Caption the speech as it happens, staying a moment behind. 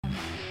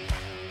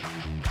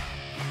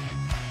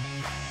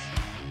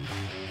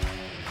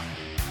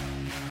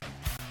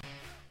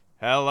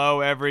Hello,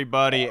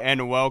 everybody,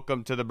 and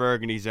welcome to the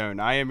Burgundy Zone.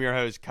 I am your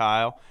host,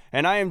 Kyle,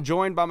 and I am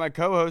joined by my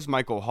co-host,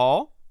 Michael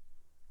Hall.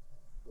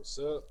 What's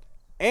up?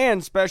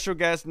 And special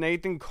guest,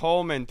 Nathan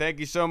Coleman. Thank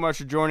you so much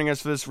for joining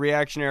us for this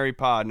reactionary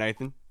pod,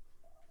 Nathan.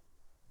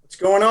 What's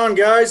going on,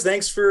 guys?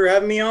 Thanks for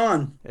having me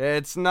on.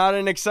 It's not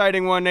an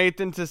exciting one,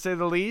 Nathan, to say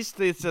the least.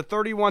 It's a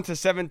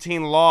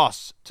 31-17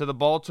 loss to the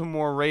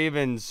Baltimore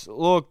Ravens.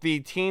 Look, the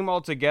team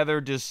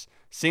altogether just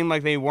seemed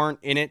like they weren't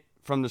in it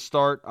from the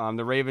start.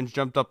 The Ravens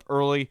jumped up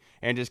early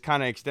and just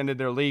kind of extended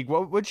their lead.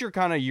 What's your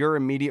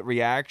immediate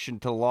reaction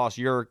to the loss,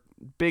 your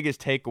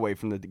biggest takeaway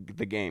from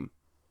the game?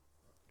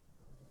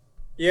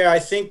 Yeah, I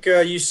think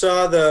you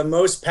saw the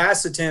most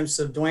pass attempts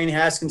of Dwayne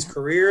Haskins'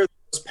 career, the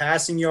most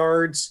passing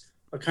yards,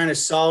 a kind of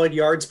solid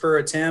yards per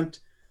attempt.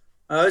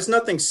 It's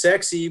nothing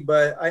sexy,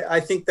 but I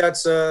think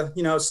that's a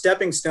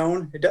stepping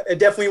stone. It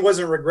definitely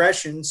wasn't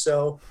regression.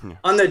 So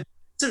on the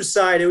defensive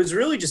side, it was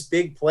really just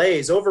big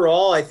plays.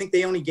 Overall, I think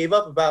they only gave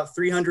up about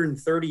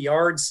 330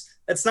 yards.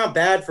 That's not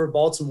bad for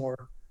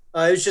Baltimore.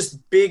 It was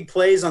just big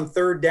plays on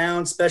third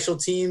down, special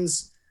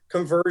teams,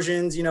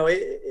 conversions.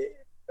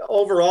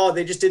 Overall,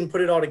 they just didn't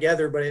put it all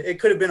together, but it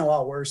could have been a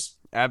lot worse.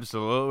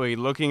 Absolutely.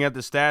 Looking at the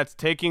stats,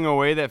 taking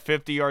away that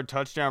 50-yard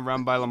touchdown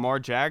run by Lamar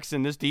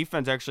Jackson, this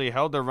defense actually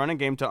held their running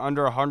game to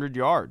under 100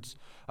 yards.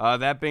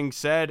 That being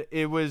said,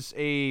 it was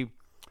a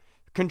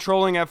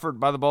controlling effort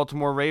by the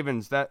Baltimore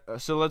Ravens.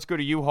 So let's go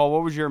to you, Hall.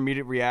 What was your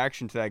immediate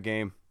reaction to that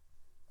game?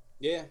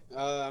 Yeah,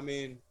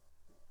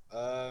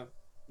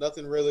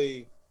 nothing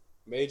really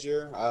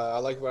major. I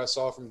like what I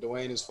saw from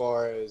Dwayne as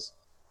far as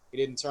he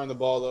didn't turn the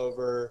ball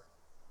over.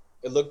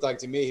 It looked like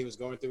to me he was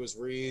going through his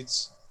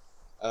reads.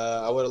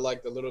 I would have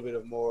liked a little bit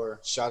of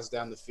more shots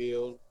down the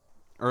field.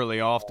 Early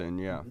and often,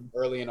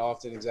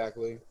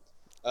 exactly.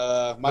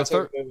 My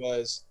takeaway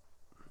was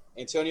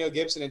Antonio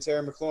Gibson and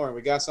Terry McLaurin.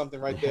 We got something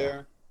right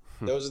there.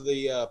 Those are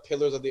the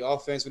pillars of the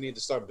offense. We need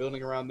to start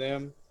building around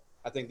them.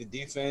 I think the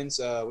defense,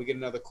 we get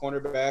another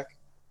cornerback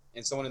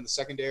and someone in the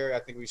secondary. I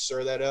think we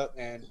shore that up,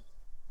 and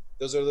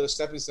those are the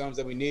stepping stones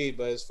that we need.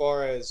 But as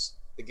far as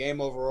the game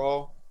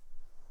overall,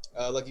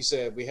 like you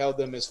said, we held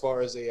them as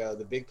far as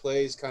the big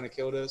plays kind of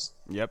killed us.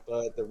 Yep.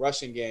 But the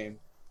rushing game,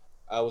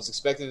 I was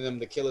expecting them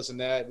to kill us in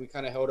that. We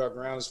kind of held our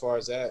ground as far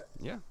as that.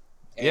 Yeah.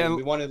 And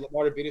we wanted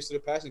Lamar to beat us to the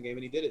passing game,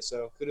 and he did it.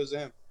 So kudos to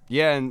him.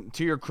 Yeah, and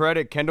to your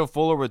credit, Kendall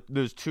Fuller with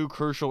those two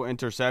crucial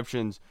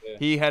interceptions. Yeah.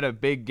 He had a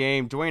big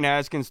game. Dwayne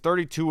Haskins,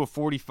 32 of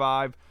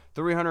 45,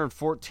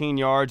 314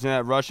 yards, and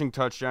that rushing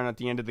touchdown at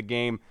the end of the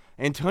game.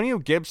 Antonio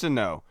Gibson,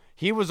 though,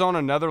 he was on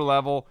another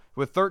level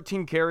with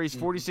 13 carries,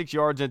 46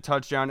 yards, and a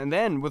touchdown. And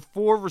then with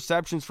 4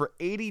 receptions for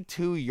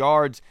 82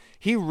 yards,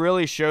 he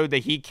really showed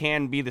that he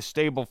can be the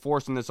stable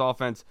force in this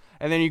offense.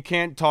 And then you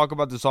can't talk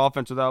about this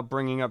offense without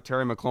bringing up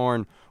Terry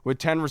McLaurin with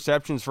 10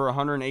 receptions for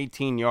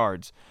 118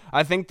 yards.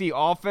 I think the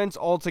offense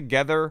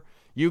altogether,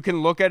 you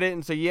can look at it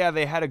and say, yeah,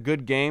 they had a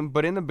good game.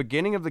 But in the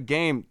beginning of the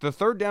game, the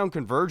third down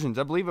conversions,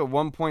 I believe at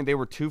one point they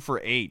were 2 for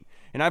 8.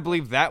 And I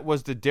believe that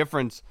was the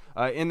difference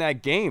in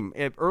that game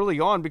early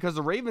on, because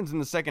the Ravens in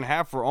the second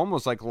half were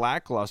almost like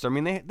lackluster. I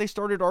mean, they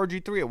started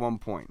RG3 at one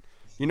point.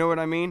 You know what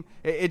I mean?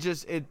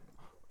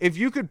 If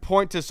you could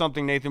point to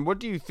something, Nathan, what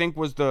do you think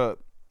was the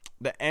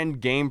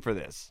end game for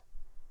this?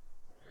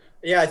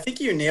 Yeah, I think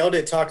you nailed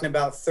it talking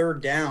about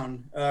third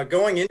down.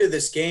 Going into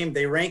this game,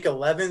 they rank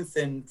 11th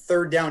in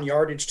third down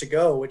yardage to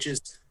go, which is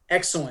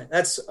excellent.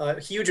 That's a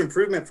huge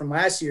improvement from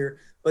last year,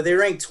 but they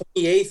rank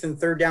 28th in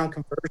third down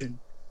conversion.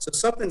 So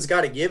something's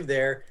got to give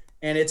there,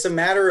 and it's a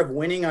matter of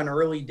winning on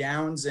early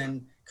downs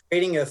and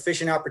creating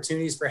efficient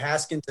opportunities for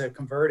Haskins to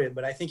convert it.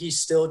 But I think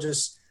he's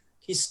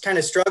kind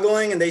of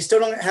struggling, and they still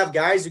don't have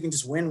guys who can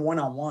just win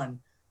one-on-one.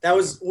 That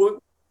was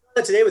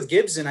today with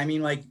Gibson. I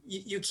mean, like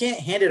you can't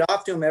hand it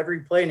off to him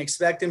every play and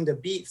expect him to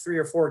beat 3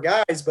 or 4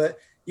 guys, but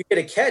you get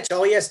a catch.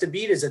 All he has to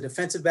beat is a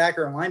defensive back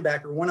or a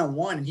linebacker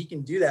one-on-one, and he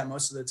can do that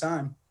most of the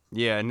time.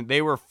 Yeah, and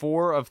they were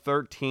 4 of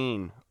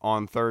 13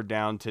 on third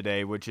down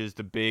today, which is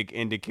the big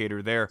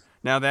indicator there.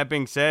 Now, that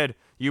being said,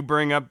 you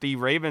bring up the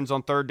Ravens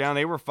on third down.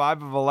 They were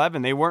 5 of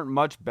 11. They weren't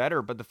much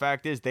better, but the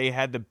fact is they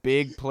had the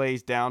big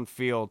plays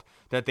downfield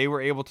that they were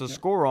able to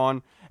score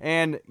on.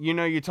 And,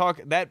 you talk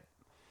that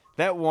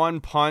one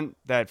punt,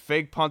 that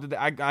fake punt,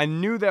 I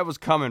knew that was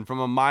coming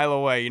from a mile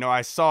away.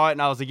 I saw it,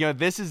 and I was like,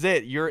 this is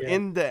it. You're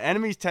in the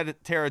enemy's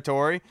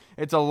territory.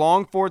 It's a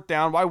long fourth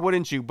down. Why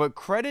wouldn't you? But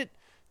credit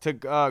to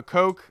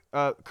Cook,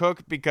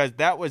 because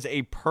that was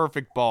a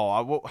perfect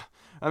ball.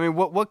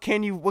 What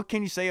can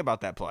you say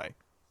about that play?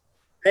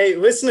 Hey,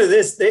 listen to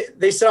this.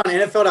 They said on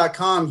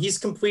NFL.com he's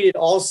completed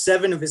all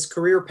 7 of his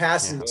career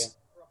passes,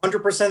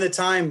 100% of the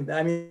time.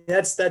 I mean,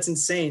 that's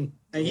insane.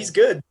 And he's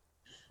good.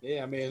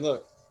 Yeah, I mean,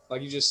 look,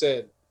 like you just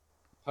said,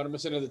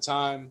 100% of the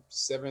time,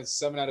 7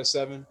 out of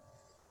 7.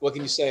 What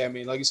can you say? I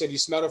mean, like you said, you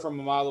smelled it from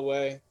a mile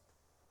away.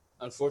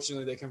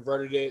 Unfortunately, they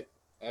converted it.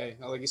 Hey,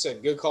 like you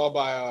said, good call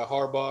by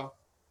Harbaugh.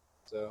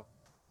 So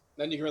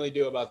nothing you can really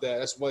do about that.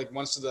 That's like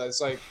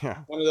it's like Yeah.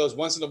 one of those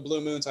once in a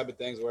blue moon type of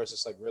things where it's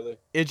just like, really.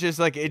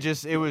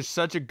 It was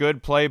such a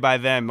good play by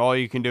them. All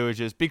you can do is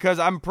just, because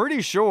I'm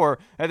pretty sure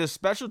at the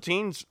special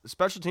teams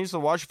of the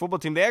Washington football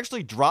team, they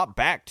actually dropped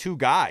back 2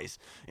 guys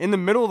in the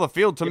middle of the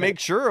field to make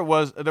sure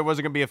there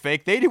wasn't going to be a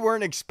fake. They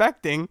weren't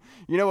expecting,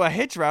 a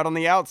hitch route on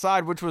the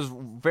outside, which was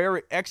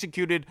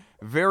executed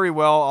very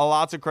well.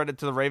 Lots of credit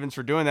to the Ravens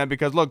for doing that,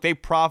 because look, they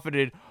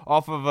profited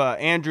off of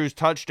Andrews'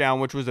 touchdown,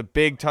 which was a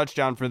big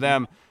touchdown for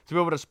them, to be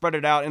able to spread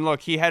it out. And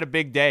look, he had a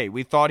big day.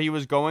 We thought he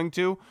was going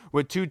to,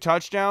 with 2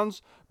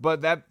 touchdowns,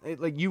 but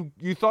you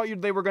thought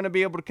they were going to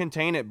be able to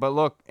contain it. But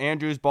look,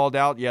 Andrews balled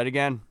out yet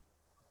again.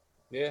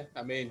 Yeah,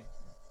 I mean,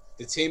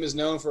 the team is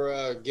known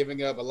for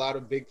giving up a lot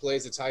of big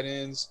plays to tight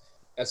ends.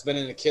 That's been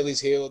an Achilles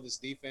heel of this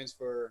defense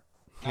for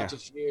not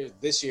just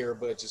this year,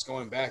 but just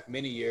going back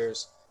many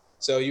years.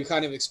 So you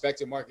kind of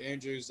expected Mark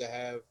Andrews to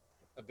have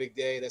a big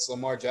day. That's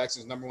Lamar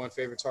Jackson's number 1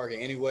 favorite target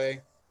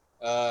anyway.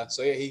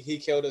 So yeah, he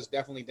killed us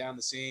definitely down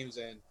the seams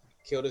and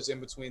killed us in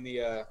between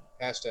the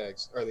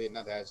hashtags, or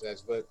not the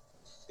hashtags, but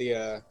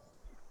the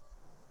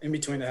in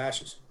between the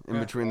hashes. In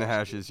between the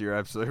hashes, you're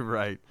absolutely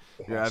right.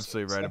 You're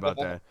absolutely right about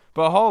that.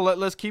 But Hall,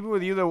 let's keep it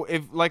with you though.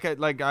 If like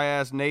I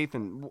asked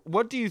Nathan,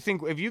 what do you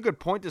think, if you could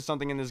point to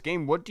something in this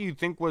game, what do you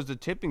think was the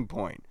tipping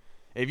point?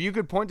 If you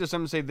could point to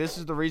something and say this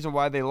is the reason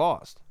why they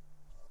lost.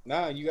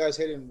 Nah, you guys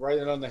hit it right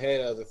on the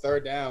head. The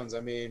third downs.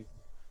 I mean,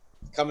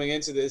 coming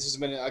into this has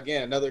been,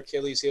 again, another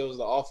Achilles heel of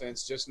the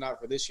offense, just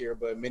not for this year,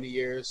 but many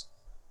years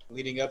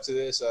leading up to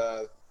this.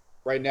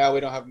 Right now, we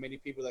don't have many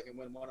people that can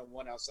win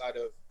one-on-one outside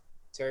of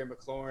Terry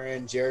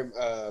McLaurin, Jerry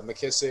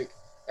McKissick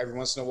every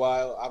once in a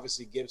while.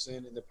 Obviously,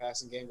 Gibson in the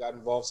passing game got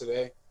involved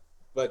today.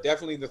 But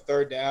definitely the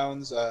third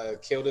downs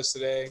killed us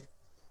today.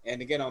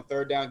 And, again, on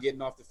third down,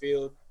 getting off the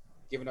field,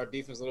 giving our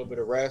defense a little bit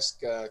of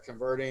rest,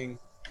 converting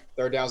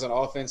third downs on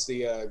offense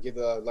to give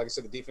like I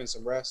said, the defense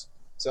some rest.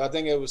 So I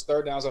think it was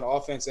third downs on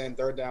offense and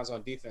third downs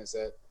on defense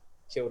that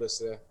killed us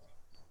today.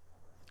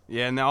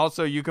 Yeah, and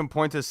also you can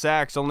point to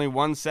sacks. Only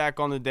 1 sack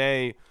on the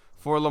day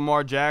for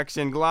Lamar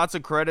Jackson. Lots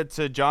of credit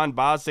to John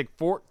Bostic.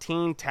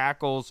 14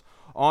 tackles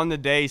on the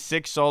day,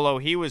 6 solo.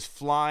 He was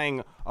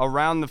flying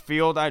around the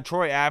field.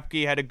 Troy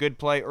Apke had a good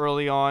play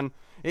early on.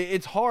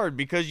 It's hard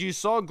because you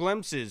saw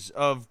glimpses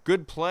of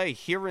good play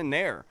here and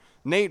there.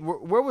 Nate,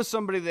 where was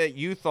somebody that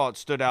you thought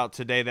stood out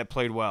today that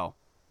played well?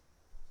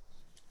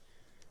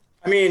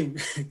 I mean,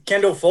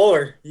 Kendall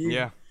Fuller.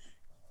 Yeah.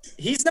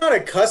 He's not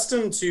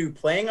accustomed to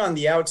playing on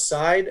the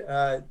outside.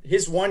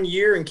 His 1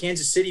 year in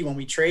Kansas City when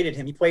we traded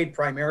him, he played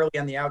primarily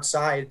on the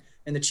outside,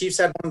 and the Chiefs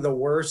had one of the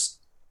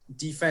worst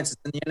defenses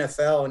in the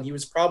NFL, and he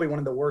was probably one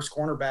of the worst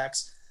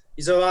cornerbacks.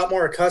 He's a lot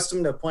more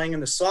accustomed to playing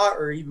in the slot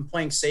or even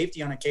playing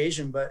safety on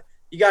occasion, but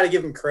you got to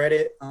give him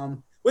credit.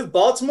 With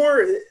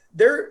Baltimore,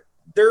 they're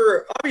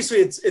obviously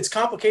it's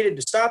complicated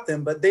to stop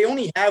them, but they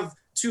only have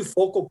 2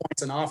 focal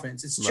points on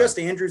offense. It's just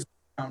Andrews.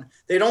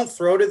 They don't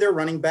throw to their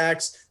running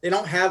backs. They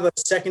don't have a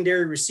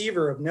secondary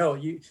receiver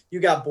you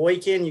got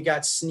Boykin, you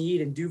got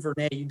Snead and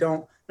Duvernay.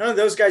 None of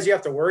those guys you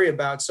have to worry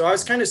about. So I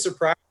was kind of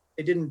surprised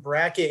they didn't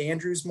bracket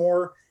Andrews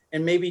more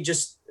and maybe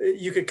just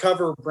you could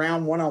cover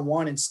Brown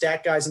one-on-one and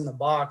stack guys in the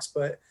box.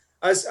 But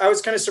I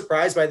was kind of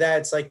surprised by that.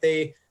 It's like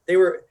they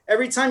were,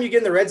 every time you get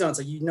in the red zone, it's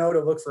like, to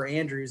look for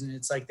Andrews, and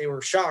it's like they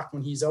were shocked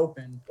when he's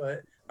open.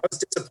 But I was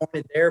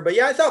disappointed there. But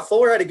yeah, I thought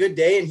Fuller had a good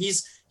day, and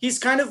he's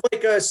kind of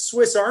like a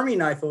Swiss Army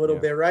knife a little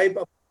bit, right?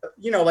 But,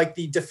 like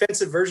the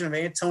defensive version of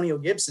Antonio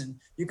Gibson.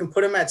 You can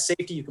put him at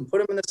safety, you can put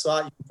him in the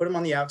slot, you can put him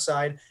on the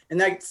outside, and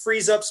that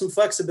frees up some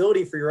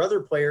flexibility for your other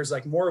players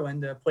like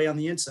Moreland to play on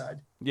the inside.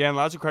 Yeah, and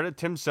lots of credit.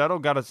 Tim Settle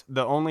got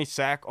the only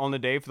sack on the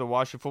day for the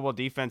Washington football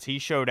defense. He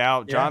showed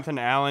out. Yeah. Jonathan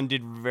Allen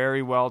did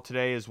very well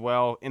today as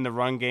well. In the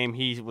run game,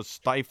 he was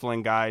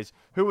stifling guys.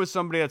 Who was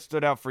somebody that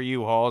stood out for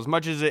you, Hall? As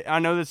much as I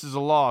know this is a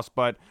loss,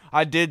 but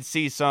I did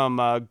see some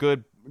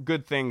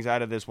good things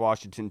out of this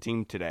Washington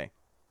team today.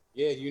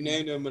 Yeah, you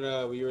named him,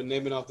 and you were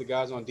naming off the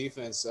guys on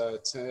defense.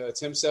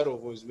 Tim Settle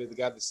was the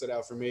guy that stood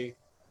out for me.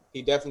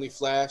 He definitely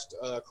flashed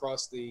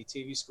across the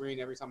TV screen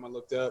every time I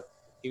looked up.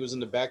 He was in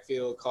the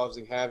backfield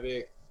causing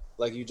havoc.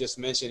 Like you just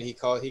mentioned, he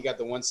got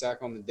the 1 sack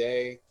on the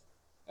day.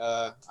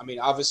 I mean,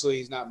 obviously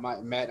he's not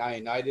Matt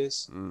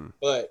Ioannidis,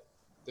 but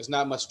there's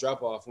not much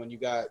drop-off when you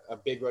got a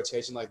big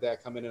rotation like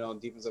that coming in on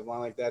defensive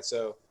line like that.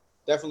 So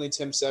definitely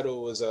Tim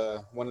Settle was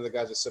one of the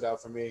guys that stood out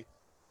for me.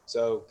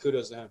 So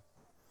kudos to him.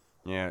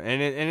 Yeah,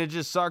 and it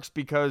just sucks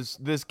because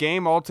this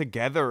game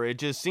altogether, it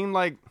just seemed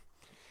like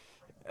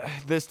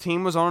this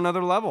team was on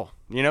another level.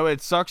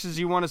 It sucks as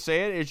you want to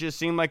say it. It just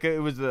seemed like it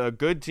was a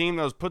good team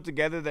that was put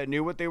together that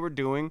knew what they were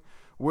doing.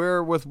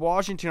 Where with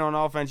Washington on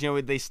offense,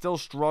 they still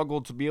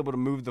struggled to be able to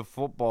move the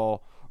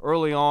football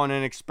early on,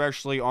 and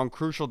especially on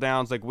crucial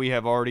downs like we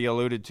have already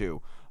alluded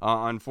to.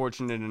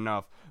 Unfortunate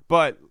enough.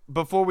 But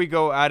before we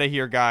go out of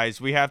here, guys,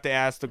 we have to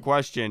ask the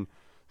question,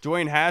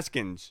 Dwayne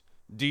Haskins,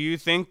 do you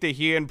think that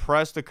he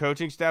impressed the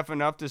coaching staff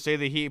enough to say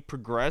that he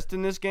progressed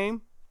in this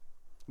game?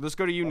 Let's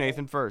go to you,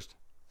 Nathan, first.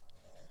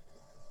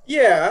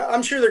 Yeah,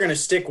 I'm sure they're going to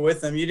stick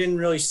with them. You didn't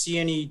really see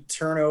any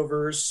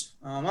turnovers,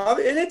 and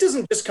it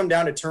doesn't just come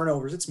down to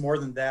turnovers. It's more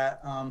than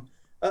that.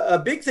 A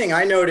big thing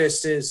I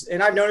noticed is,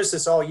 and I've noticed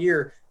this all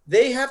year,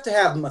 they have to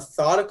have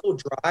methodical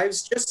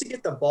drives just to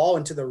get the ball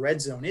into the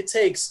red zone. It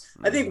takes,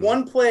 I think,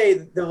 one play.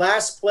 The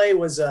last play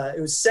was it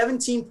was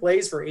 17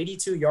 plays for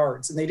 82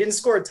 yards, and they didn't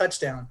score a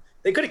touchdown.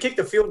 They could have kicked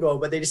a field goal,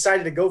 but they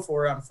decided to go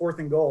for it on 4th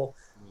and goal.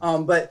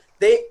 But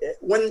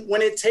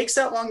when it takes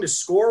that long to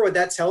score, what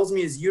that tells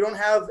me is you don't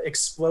have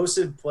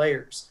explosive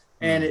players.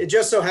 And it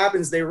just so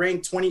happens they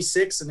rank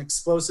 26 in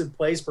explosive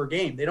plays per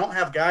game. They don't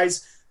have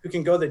guys who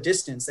can go the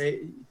distance.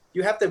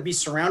 You have to be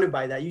surrounded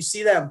by that. You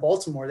see that in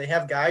Baltimore. They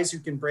have guys who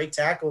can break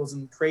tackles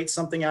and create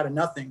something out of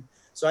nothing.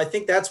 So I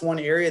think that's one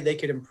area they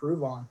could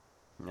improve on.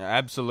 Yeah,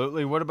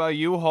 absolutely. What about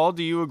you, Hall?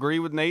 Do you agree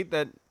with Nate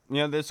that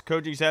this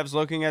coaching staff's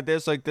looking at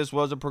this like this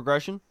was a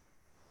progression?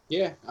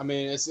 Yeah, I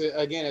mean,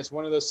 it's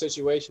one of those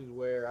situations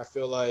where I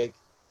feel like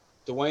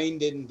Dwayne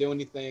didn't do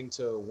anything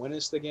to win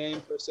us the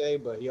game per se,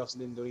 but he also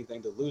didn't do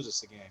anything to lose us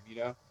the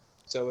game.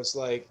 So it's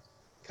like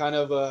kind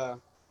of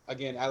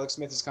again, Alex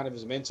Smith is kind of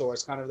his mentor.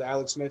 It's kind of the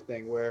Alex Smith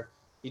thing where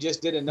he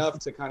just did enough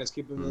to kind of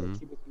keep him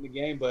in the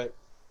game, but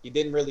he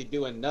didn't really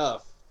do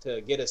enough to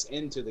get us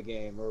into the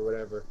game or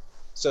whatever.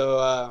 So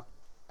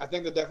I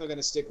think they're definitely going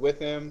to stick with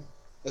him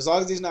as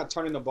long as he's not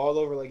turning the ball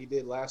over like he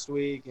did last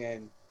week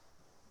and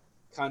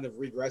kind of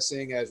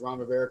regressing, as Ron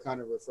Rivera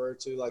kind of referred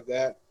to like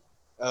that.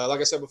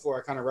 Like I said before,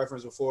 I kind of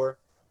referenced before,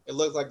 it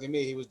looked like to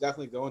me he was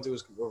definitely going through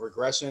his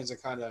regressions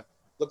and kind of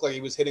looked like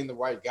he was hitting the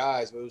right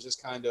guys, but it was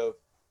just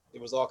it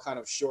was all kind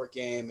of short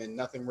game and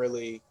nothing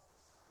really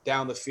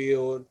down the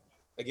field.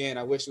 Again,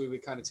 I wish we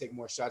would kind of take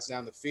more shots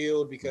down the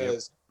field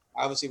because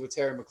obviously with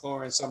Terry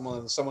McLaurin,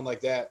 someone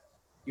like that,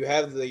 you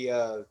have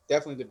the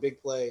definitely the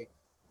big play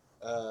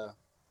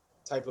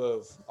type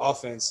of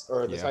offense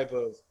or the type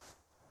of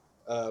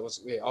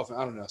offense.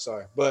 I don't know,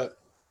 sorry, but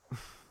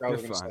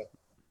probably gonna say.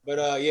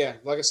 But yeah,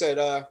 like I said,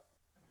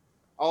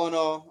 all in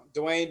all,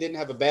 Dwayne didn't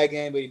have a bad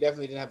game, but he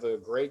definitely didn't have a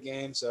great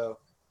game. So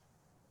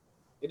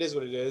it is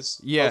what it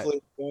is. Yeah.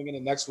 Hopefully, going into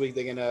next week,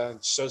 they're gonna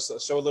show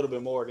a little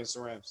bit more against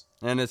the Rams.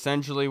 And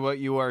essentially, what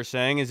you are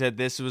saying is that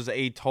this was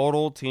a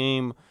total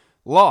team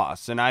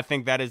loss, and I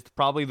think that is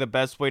probably the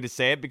best way to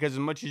say it, because as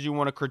much as you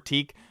want to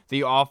critique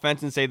the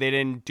offense and say they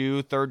didn't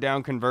do third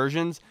down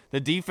conversions,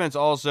 the defense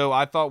also,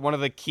 I thought one of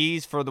the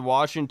keys for the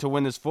Washington to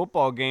win this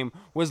football game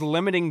was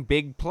limiting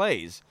big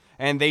plays.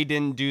 And they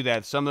didn't do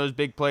that. Some of those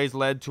big plays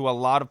led to a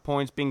lot of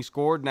points being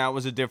scored, and that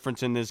was a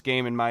difference in this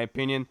game, in my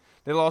opinion.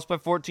 They lost by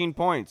 14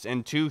 points,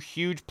 and 2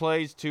 huge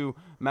plays to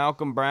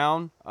Malcolm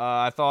Brown,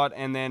 I thought,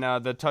 and then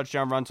the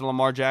touchdown run to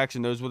Lamar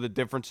Jackson. Those were the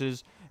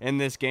differences in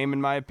this game,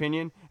 in my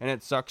opinion, and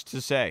it sucks to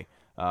say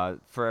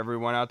for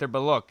everyone out there.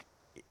 But look,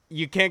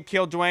 you can't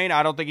kill Dwayne.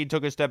 I don't think he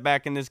took a step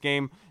back in this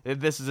game.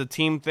 This is a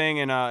team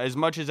thing, and as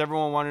much as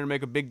everyone wanted to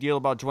make a big deal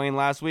about Dwayne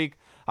last week,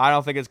 I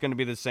don't think it's going to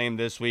be the same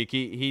this week.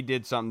 He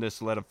did something to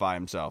solidify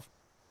himself.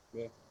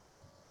 Yeah.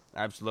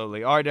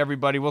 Absolutely. All right,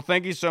 everybody. Well,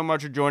 thank you so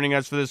much for joining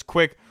us for this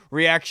quick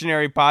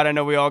reactionary pod. I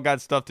know we all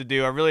got stuff to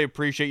do. I really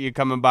appreciate you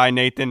coming by,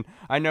 Nathan.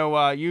 I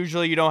know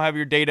usually you don't have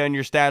your data and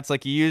your stats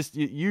like you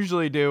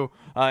usually do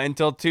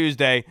until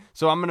Tuesday,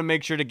 so I'm going to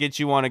make sure to get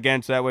you on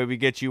again so that way we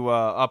get you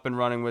up and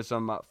running with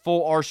some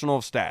full arsenal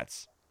of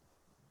stats.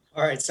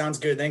 All right, sounds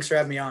good. Thanks for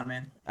having me on,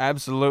 man.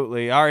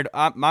 Absolutely. All right,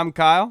 I'm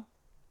Kyle.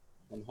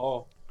 I'm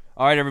Hall.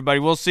 All right, everybody.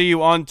 We'll see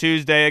you on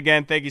Tuesday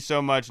again. Thank you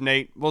so much,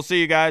 Nate. We'll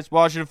see you guys.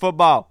 Washington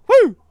football.